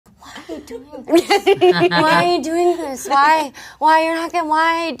are you doing this? Why are you doing this? Why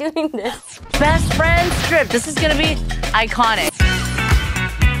are you doing this? Best friends trip. This is gonna be iconic.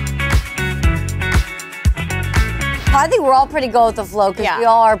 I think we're all pretty go with the flow because we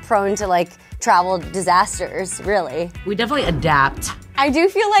all are prone to like travel disasters, really. We definitely adapt. I do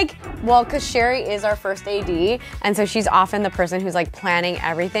feel like, well, because Sherry is our first AD, and so she's often the person who's like planning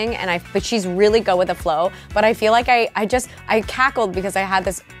everything, but she's really go with the flow. But I feel like I cackled because I had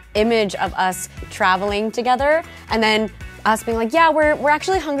this image of us traveling together, and then us being like, yeah, we're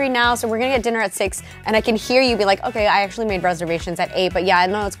actually hungry now, so we're gonna get dinner at 6, and I can hear you be like, okay, I actually made reservations at 8, but yeah,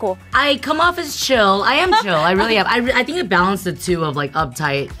 no, it's cool. I come off as chill. I am chill. I really am. I think it balanced the two of like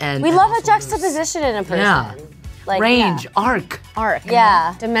uptight and. We love a juxtaposition in a person. Yeah. Like, range, arc.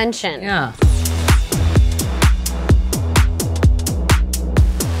 Yeah. Dimension. Yeah.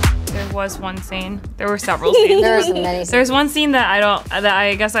 There was one scene. There were several scenes. There were some many scenes. There's one scene that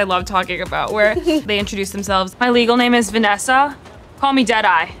I guess I love talking about where they introduce themselves. My legal name is Vanessa. Call me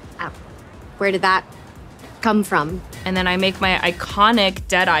Deadeye. Where did that come from? And then I make my iconic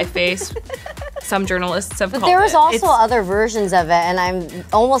Deadeye face. Some journalists have called it. But there was also other versions of it, and I'm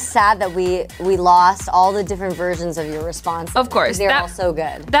almost sad that we lost all the different versions of your response. Of course. They're all so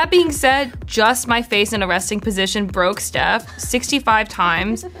good. That being said, just my face in a resting position broke Steph 65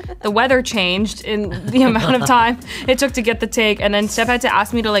 times. The weather changed in the amount of time it took to get the take, and then Steph had to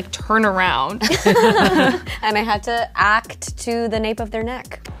ask me to like turn around. And I had to act to the nape of their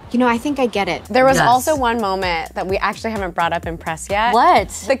neck. You know, I think I get it. There was also one moment that we actually haven't brought up in press yet. What?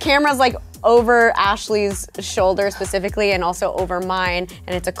 The camera's like over Ashley's shoulder specifically and also over mine,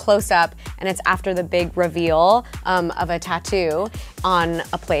 and it's a close-up, and it's after the big reveal of a tattoo on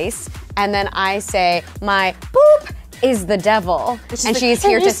a place. And then I say, my boop is the devil, and she's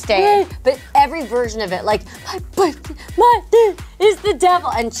here to stay. But every version of it, like, my is the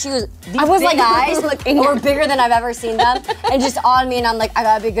devil, and she was, these big like, eyes were bigger than I've ever seen them, and just on me, and I'm like, I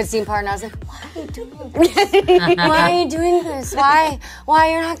gotta be a good scene partner. I was like, why are you doing this? Why are you doing this? Why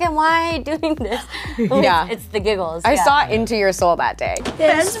are you doing this? Yeah. It's the giggles. I saw Into Your Soul that day.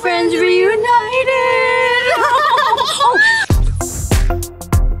 Best friends reunited!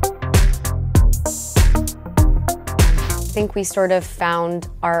 I think we sort of found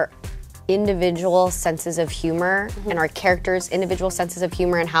our individual senses of humor and our characters' individual senses of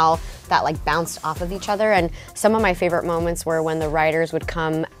humor and how that like bounced off of each other. And some of my favorite moments were when the writers would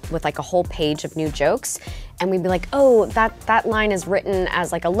come with like a whole page of new jokes, and we'd be like, oh, that line is written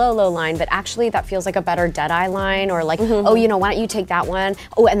as like a low line, but actually that feels like a better Deadeye line, or like, oh, you know, why don't you take that one?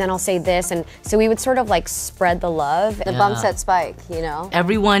 Oh, and then I'll say this. And so we would sort of like spread the love. The bumps that spike, you know?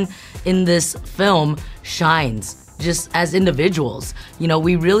 Everyone in this film shines. Just as individuals, you know,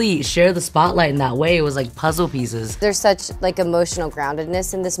 we really share the spotlight in that way. It was like puzzle pieces. There's such like emotional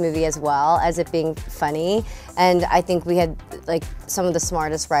groundedness in this movie as well as it being funny, and I think we had like some of the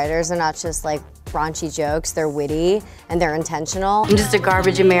smartest writers. They're not just like raunchy jokes, they're witty and they're intentional. I'm just a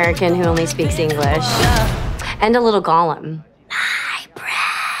garbage American who only speaks English. And a little Gollum. My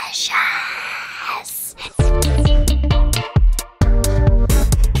precious.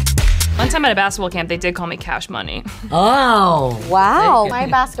 One time at a basketball camp, they did call me Cash Money. Oh. Wow. My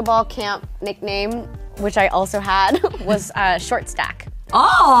basketball camp nickname, which I also had, was Short Stack.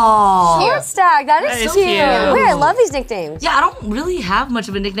 Oh. Short Stack, that is is cute. cute. Wait, I love these nicknames. Yeah, I don't really have much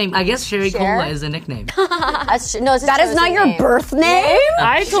of a nickname. I guess Sherry Cola is a nickname. That's no, it's That is not your birth name?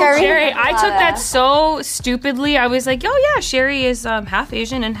 I told Sherry Sherry, I took that Colada. so stupidly. I was like, oh yeah, Sherry is half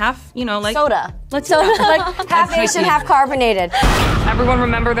Asian and half, you know, like soda. Let's Like half Asian, half carbonated. Everyone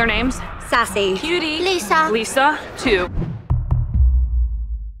remember their names? Sassy. Cutie. Lisa. Lisa, 2.